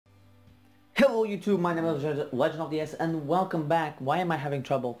Hello YouTube, my name is Legend of the S and welcome back. Why am I having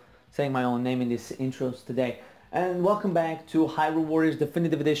trouble saying my own name in these intros today? And welcome back to Hyrule Warriors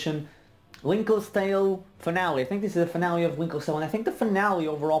Definitive Edition Linkle's Tale Finale. I think this is the finale of Linkle's Tale and I think the finale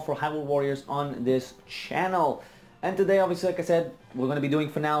overall for Hyrule Warriors on this channel. And today, obviously, like I said, we're going to be doing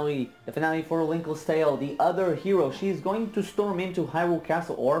the finale for Linkle's Tale. The other hero, she's going to storm into Hyrule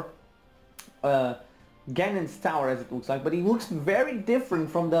Castle, or Ganon's Tower as it looks like, but he looks very different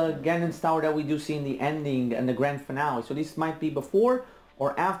from the Ganon's Tower that we do see in the ending and the grand finale. So this might be before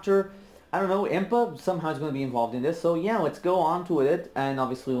or after. I don't know, Impa somehow is going to be involved in this. So yeah, let's go on to it. And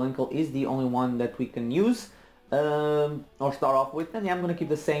obviously Linkle is the only one that we can use or start off with. And yeah, I'm going to keep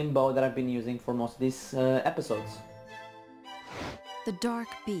the same bow that I've been using for most of these episodes. The dark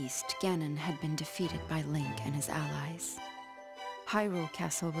beast, Ganon, had been defeated by Link and his allies. Hyrule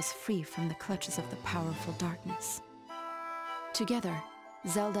Castle was free from the clutches of the powerful darkness. Together,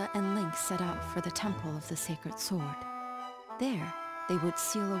 Zelda and Link set out for the Temple of the Sacred Sword. There, they would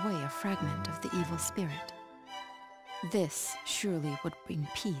seal away a fragment of the evil spirit. This surely would bring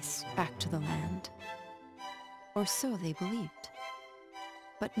peace back to the land. Or so they believed.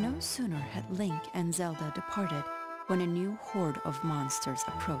 But no sooner had Link and Zelda departed when a new horde of monsters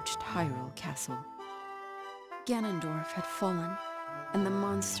approached Hyrule Castle. Ganondorf had fallen, and the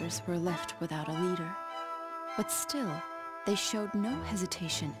monsters were left without a leader. But still, they showed no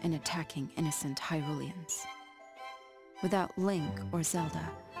hesitation in attacking innocent Hyruleans. Without Link or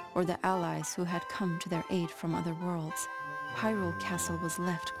Zelda, or the allies who had come to their aid from other worlds, Hyrule Castle was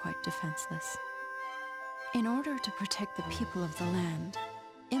left quite defenseless. In order to protect the people of the land,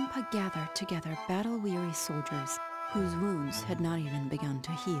 Impa gathered together battle-weary soldiers whose wounds had not even begun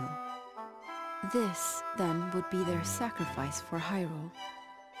to heal. This, then, would be their sacrifice for Hyrule.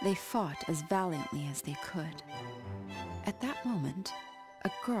 They fought as valiantly as they could. At that moment, a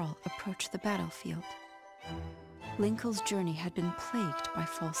girl approached the battlefield. Linkle's journey had been plagued by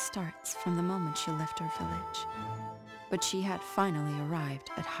false starts from the moment she left her village. But she had finally arrived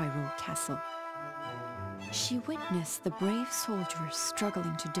at Hyrule Castle. She witnessed the brave soldiers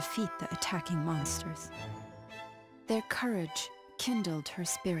struggling to defeat the attacking monsters. Their courage kindled her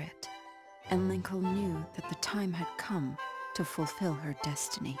spirit, and Linkle knew that the time had come to fulfill her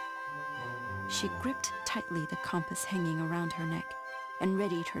destiny. She gripped tightly the compass hanging around her neck and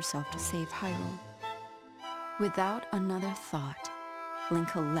readied herself to save Hyrule. Without another thought,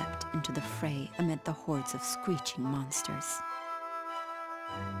 Linkle leapt into the fray amid the hordes of screeching monsters.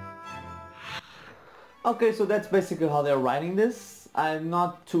 Okay, so that's basically how they're writing this. I'm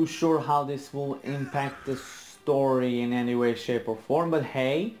not too sure how this will impact the story in any way, shape or form, but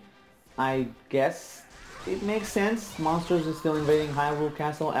hey, I guess it makes sense. Monsters are still invading Hyrule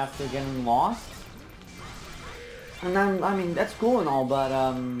Castle after getting lost. And I mean, that's cool and all, but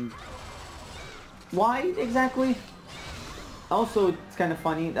why exactly? Also, it's kind of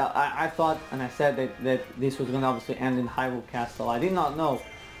funny that I thought, and I said that this was going to obviously end in Hyrule Castle. I did not know,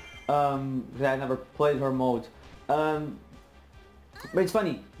 because I never played her mode. But it's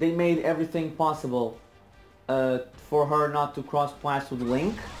funny, they made everything possible for her not to cross paths with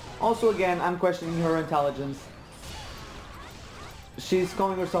Link. Also, again, I'm questioning her intelligence. She's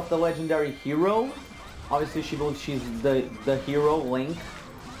calling herself the legendary hero. Obviously, she believes she's the hero, Link.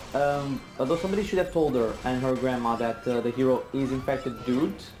 Although somebody should have told her and her grandma that the hero is in fact a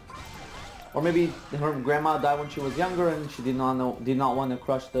dude. Or maybe her grandma died when she was younger and she did not want to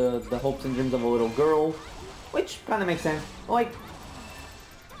crush the hopes and dreams of a little girl. Which kind of makes sense. Like,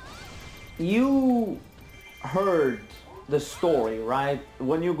 you heard the story, right?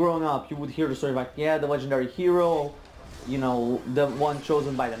 When you're growing up, you would hear the story like, yeah, the legendary hero, you know, the one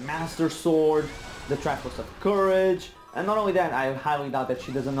chosen by the Master Sword, the Triforce of Courage. And not only that, I highly doubt that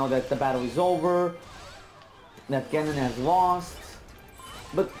she doesn't know that the battle is over, that Ganon has lost.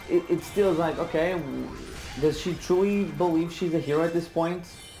 But it still is like, okay, does she truly believe she's a hero at this point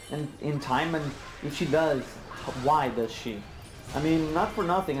and in time? And if she does, why does she? I mean, not for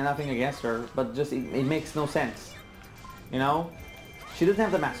nothing and nothing against her, but just it makes no sense. You know? She doesn't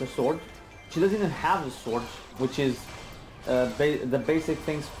have the Master Sword. She doesn't even have the sword, which is the basic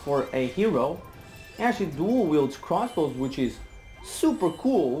things for a hero. And she dual wields crossbows, which is super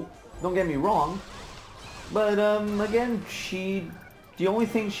cool. Don't get me wrong. But again, the only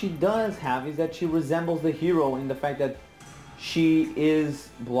thing she does have is that she resembles the hero in the fact that she is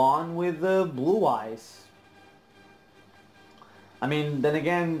blonde with blue eyes. I mean, then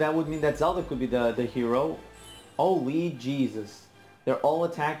again, that would mean that Zelda could be the hero. Holy Jesus. They're all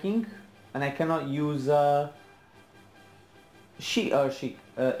attacking, and I cannot use Impa.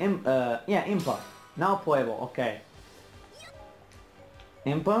 Now playable, okay.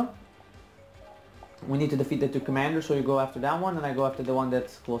 Impa? We need to defeat the 2 commanders, so you go after that one, and I go after the one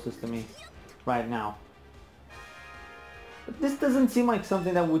that's closest to me right now. But this doesn't seem like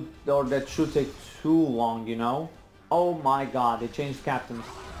something that would, or that should take too long, you know? Oh my god, they changed captains.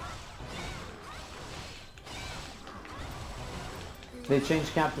 They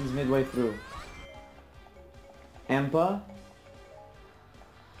changed captains midway through. Empa,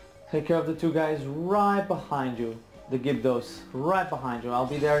 take care of the 2 guys right behind you. The Gibdos, right behind you. I'll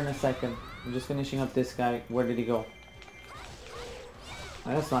be there in a second. I'm just finishing up this guy. Where did he go? Oh,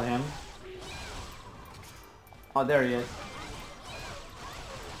 that's not him. Oh, there he is.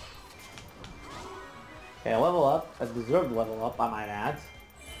 Okay, level up. A deserved level up, I might add.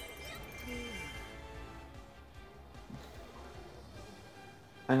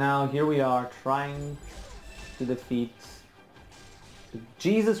 And now here we are trying to defeat...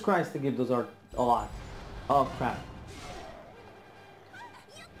 Jesus Christ, the Gibdos are a lot. Oh crap.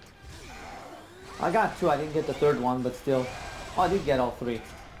 I got 2, I didn't get the 3rd one, but still. Oh, I did get all 3.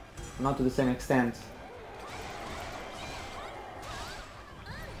 Not to the same extent.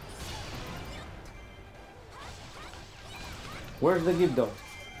 Where's the Gibdo?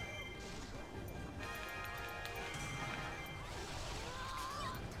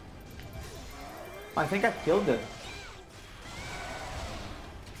 I think I killed it.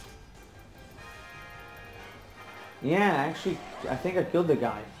 Yeah, actually, I think I killed the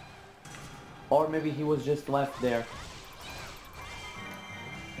guy. Or maybe he was just left there.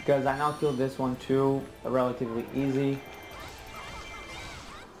 Because I now killed this one too, relatively easy.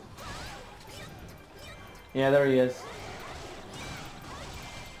 Yeah, there he is.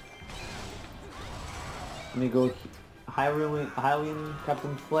 Let me go. Hyrule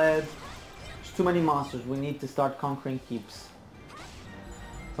Captain fled. There's too many monsters. We need to start conquering keeps.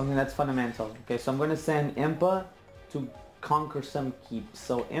 Something that's fundamental. Okay, so I'm going to send Impa to conquer some keeps.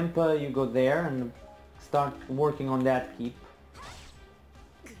 So Impa, you go there and start working on that keep.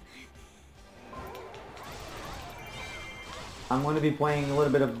 I'm going to be playing a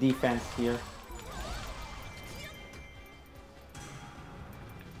little bit of defense here.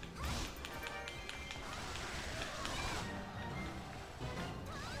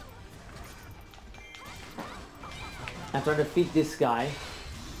 After I defeat this guy.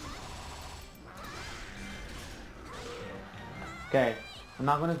 Okay, I'm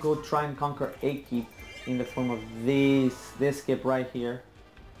not gonna go try and conquer a keep in the form of this keep right here.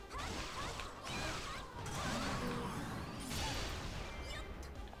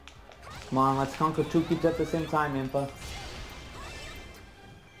 Come on, let's conquer 2 keeps at the same time, Impa.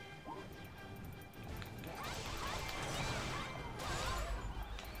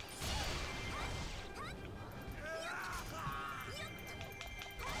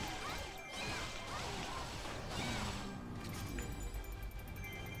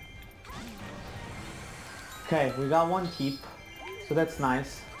 Okay, we got 1 keep, so that's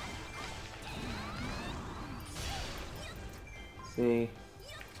nice. Let's see.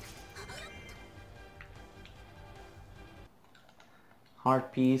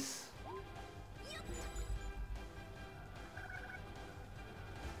 Heart piece.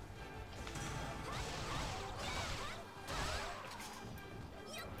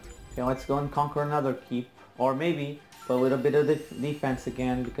 Okay, let's go and conquer another keep, or maybe put a little bit of defense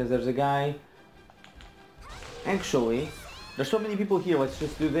again, because there's a guy. Actually, there's so many people here, let's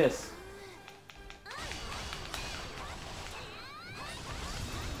just do this.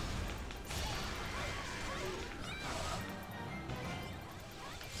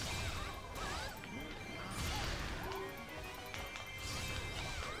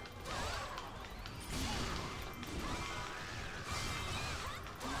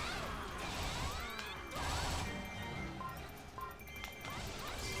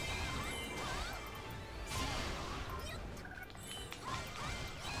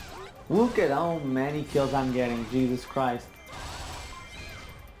 Look at how many kills I'm getting, Jesus Christ.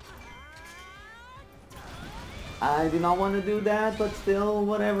 I do not want to do that, but still,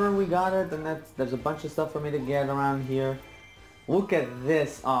 whatever, we got it, and there's a bunch of stuff for me to get around here. Look at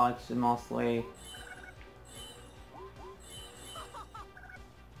this. Oh, it's mostly...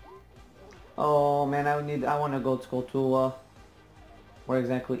 Oh man, I want to go to Skulltula. Where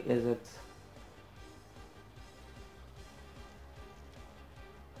exactly is it?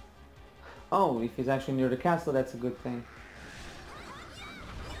 Oh, if he's actually near the castle, that's a good thing.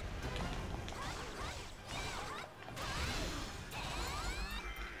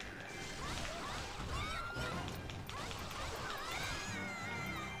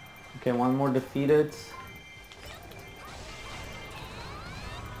 Okay, 1 more defeated.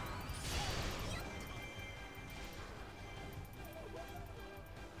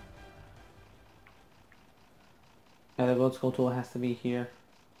 Yeah, the goat skull tool has to be here.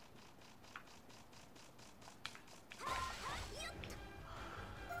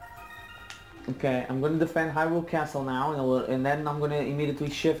 Okay, I'm gonna defend Hyrule Castle now, and then I'm gonna immediately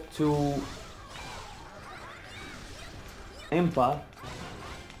shift to Impa.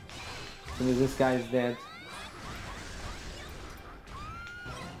 As soon as this guy is dead.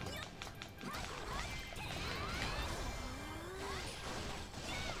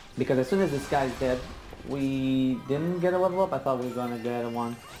 Because as soon as this guy is dead, we didn't get a level up. I thought we were gonna get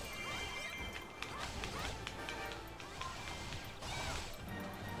one.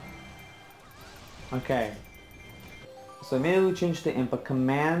 Okay. So immediately change to Impa.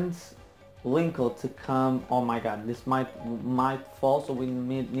 Commands Linkle to come. Oh my god, this might fall, so we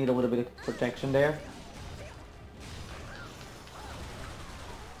need a little bit of protection there.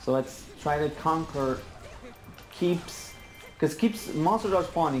 So let's try to conquer keeps, because keeps monsters are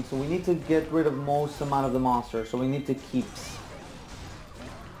spawning, so we need to get rid of most amount of the monsters. So we need to keeps.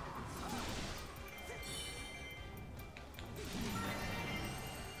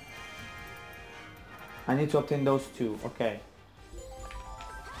 I need to obtain those two. Okay.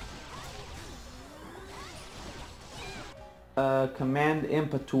 Command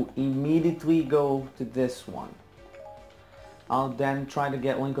Impa to immediately go to this one. I'll then try to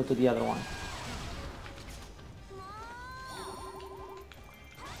get Linkle to the other one.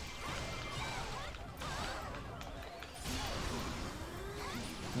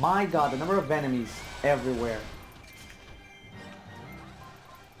 My god, the number of enemies everywhere.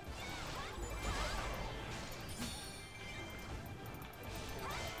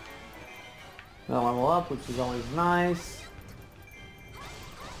 I'll level up, which is always nice.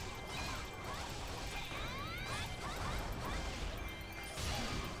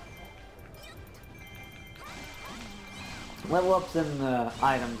 Level ups and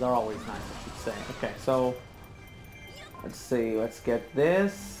items are always nice, I should say. Okay, so let's see, let's get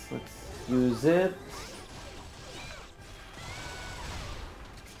this, let's use it.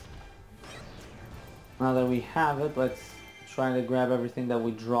 Now that we have it, let's try to grab everything that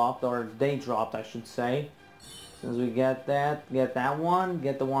we dropped, or they dropped, I should say. As soon as we get that one,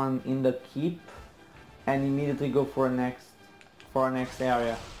 get the one in the keep, and immediately go for our next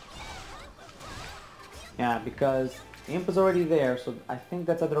area. Yeah, because Imp is already there, so I think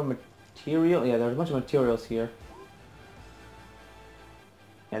that's other material. Yeah, there's a bunch of materials here.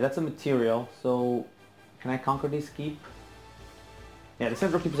 Yeah, that's a material. So, can I conquer this keep? Yeah, the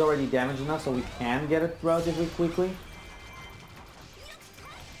central keep is already damaged enough, so we can get it relatively quickly.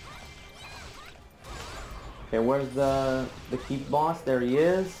 Okay, where's the keep boss? There he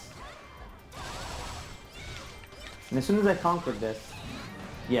is. And as soon as I conquered this,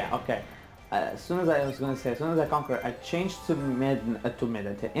 yeah, okay. As soon as I conquer, I changed to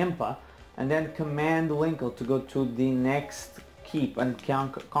Impa, and then command Linkle to go to the next keep and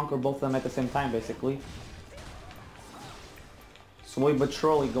conquer both of them at the same time, basically. Slowly but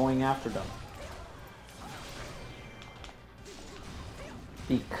surely going after them.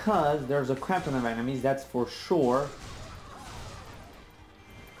 Because there's a crap ton of enemies, that's for sure.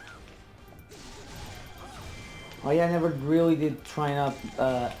 Oh yeah, I never really did train up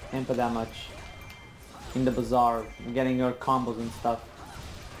Impa that much in the bazaar, getting your combos and stuff.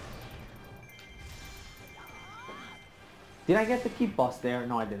 Did I get the keep boss there?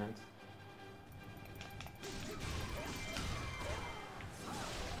 No, I didn't.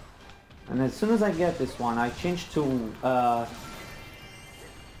 And as soon as I get this one, I change to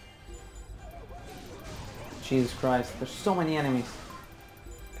Jesus Christ, there's so many enemies.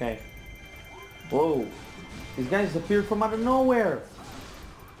 Okay. Whoa. These guys appeared from out of nowhere!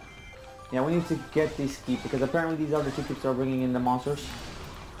 Yeah, we need to get this keep, because apparently these other two keeps are bringing in the monsters.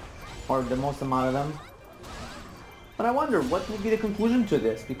 Or the most amount of them. But I wonder, what would be the conclusion to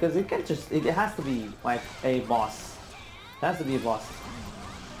this? Because it can't just... It has to be, like, a boss. It has to be a boss.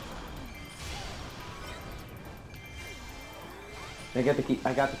 I got the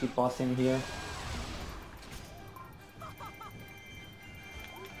keep boss in here.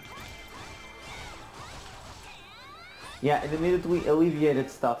 Yeah, it immediately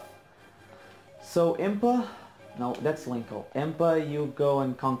alleviated stuff. So Impa, no, that's Linkle. Impa, you go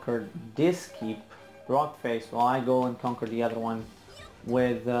and conquer this keep, Rock Face, while I go and conquer the other one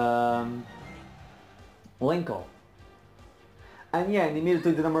with Linkle. And yeah, and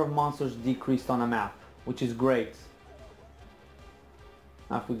immediately the number of monsters decreased on the map, which is great.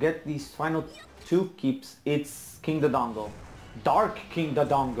 Now if we get these final two keeps, it's King Dodongo. Dark King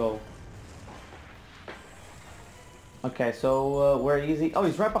Dodongo. Okay, so we're easy. Oh,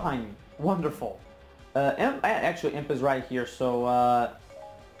 he's right behind me. Wonderful. Actually, Imp is right here, so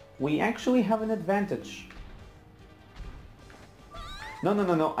we actually have an advantage. No, no,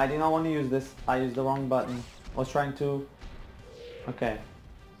 no, no. I did not want to use this. I used the wrong button. I was trying to... Okay.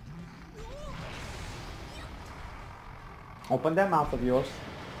 Open that mouth of yours.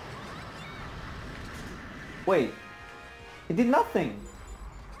 Wait. It did nothing.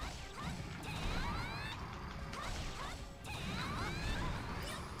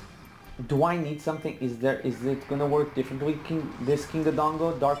 Do I need something? Is it gonna work differently? This King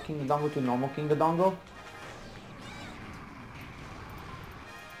Dodongo, Dark King Dodongo to normal King Dodongo?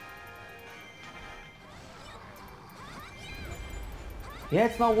 Yeah,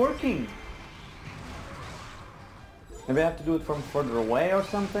 it's not working. Maybe I have to do it from further away or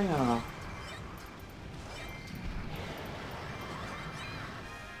something? I don't know.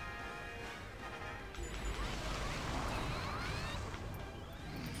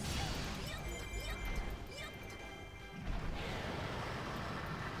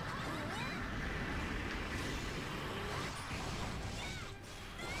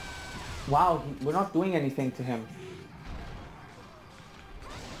 Wow, we're not doing anything to him.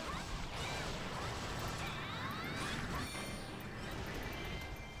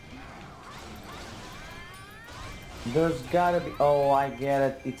 There's gotta be... Oh, I get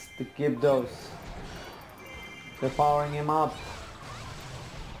it. It's the Gibdos. They're powering him up.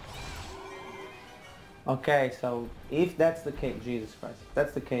 Okay, so if that's the case... Jesus Christ. If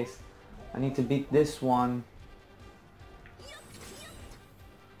that's the case, I need to beat this one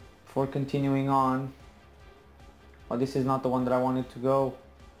before continuing on. Oh, this is not the one that I wanted to go.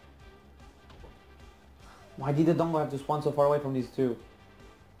 Why did the Dongo have to spawn so far away from these two?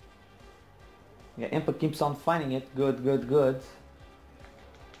 Yeah, Impa keeps on finding it. Good, good, good.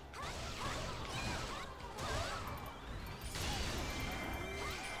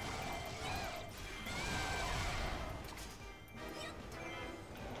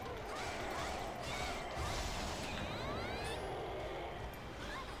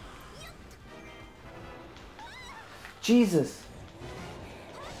 Jesus!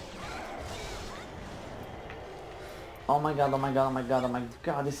 Oh my god, oh my god, oh my god, oh my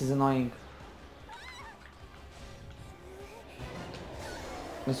god, this is annoying.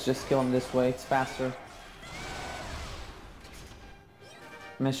 Let's just kill him this way, it's faster.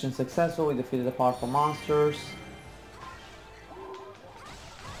 Mission successful, we defeated the powerful monsters.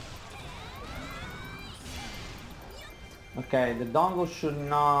 Okay, the Dongo should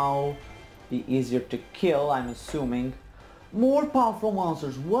now be easier to kill, I'm assuming. More powerful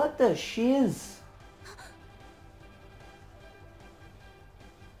monsters, what the shiz?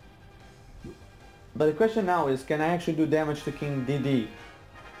 But the question now is, can I actually do damage to King DD?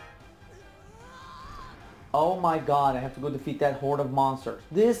 Oh my god, I have to go defeat that horde of monsters.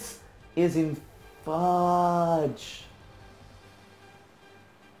 This is in fudge.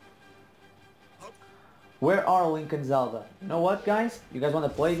 Where are Link and Zelda? You know what, guys? You guys want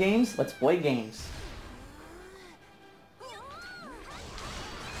to play games? Let's play games.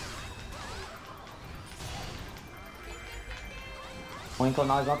 Linkle,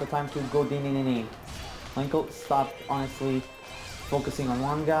 now is not the time to go ding. Linkle, stop honestly focusing on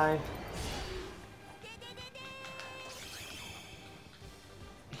one guy.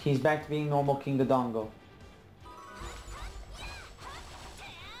 He's back to being normal King Dodongo.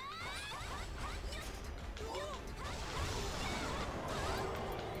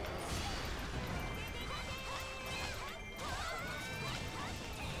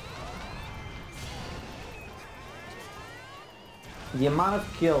 The amount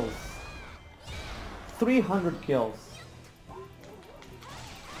of kills. 300 kills.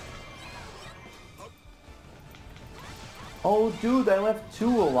 Oh dude, I left 2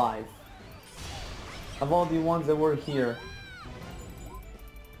 alive. Of all the ones that were here.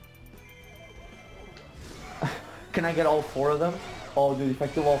 Can I get all 4 of them? Oh dude, if I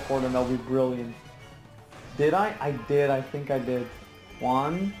kill all 4 of them, that'll be brilliant. Did I? I did, I think I did.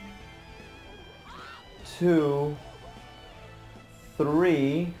 1, 2,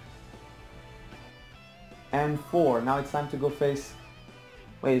 3, and 4. Now it's time to go face...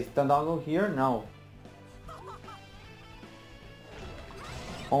 Wait, is Dodongo here? No.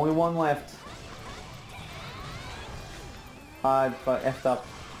 Only 1 left. I effed up.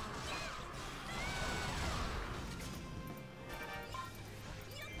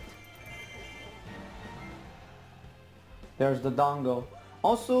 There's the Dodongo.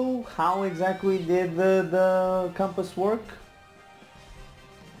 Also, how exactly did the compass work?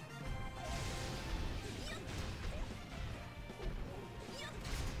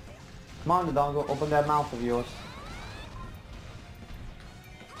 Come on, Dodongo, open that mouth of yours.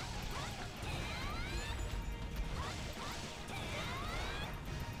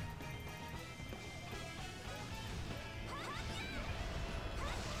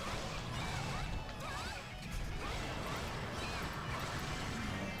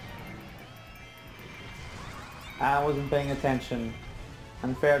 I wasn't paying attention.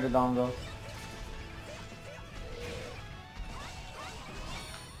 Unfair to Dongo.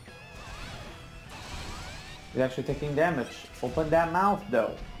 He's actually taking damage. Open that mouth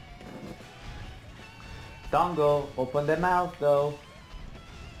though. Dongo, open the mouth though.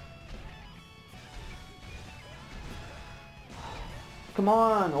 Come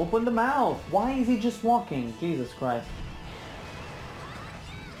on, open the mouth. Why is he just walking? Jesus Christ.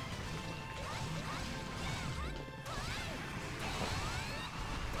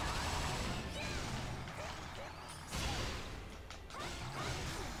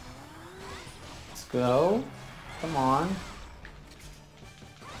 Let's go. Come on.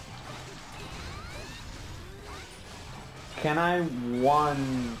 Can I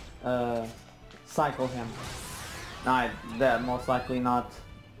cycle him? Nah, that most likely not.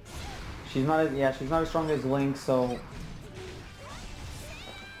 She's not as she's not as strong as Link, so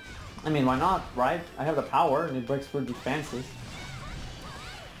I mean, why not, right? I have the power and it breaks through defenses.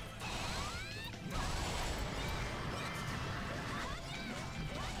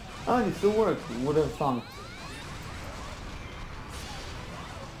 Oh, and it still worked. Would have thunk.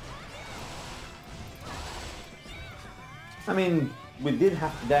 I mean, we did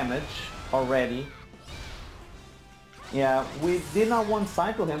have damage already. Yeah, we did not one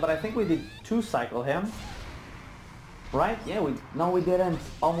cycle him, but I think we did two cycle him. Right? Yeah, we didn't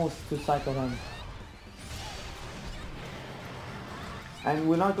almost two cycle him. And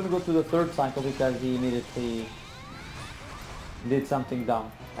we're not gonna go to the third cycle because he immediately did something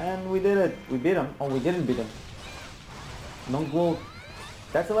dumb. And we did it. We beat him. Oh, we didn't beat him. Don't gloat.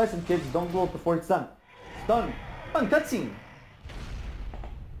 That's a lesson, kids. Don't gloat before it's done. It's done. Done. Cutscene.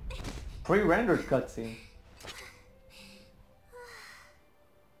 Pre-rendered cutscene.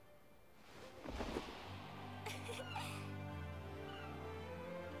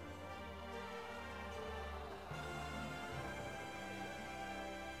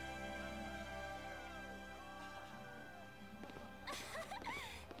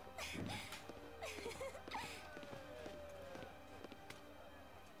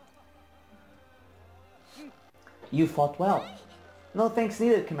 You fought well. No thanks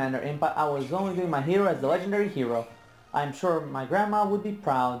needed, Commander Imp. I was only doing my hero as the legendary hero. I'm sure my grandma would be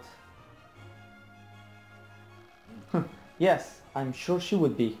proud. Yes, I'm sure she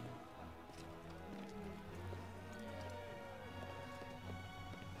would be.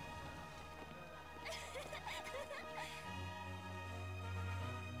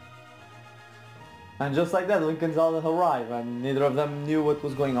 And just like that, Lincoln's all arrive, and neither of them knew what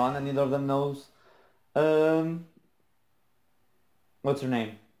was going on, and neither of them knows what's her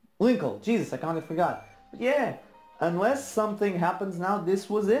name? Linkle. Jesus, I kind of forgot. But yeah, unless something happens now, this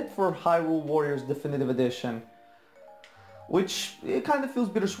was it for Hyrule Warriors Definitive Edition. Which, it kind of feels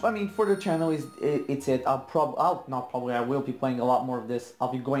bitter. I mean, for the channel, it's it. I will be playing a lot more of this.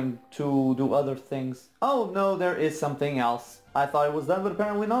 I'll be going to do other things. Oh no, there is something else. I thought it was done, but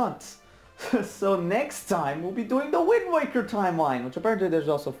apparently not. So next time, we'll be doing the Wind Waker timeline, which apparently there's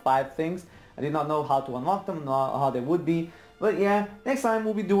also 5 things. I did not know how to unlock them, how they would be. But yeah, next time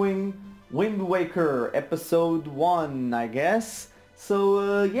we'll be doing Wind Waker Episode 1, I guess.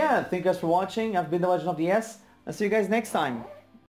 So yeah, thank you guys for watching. I've been The Legend of the S. I'll see you guys next time.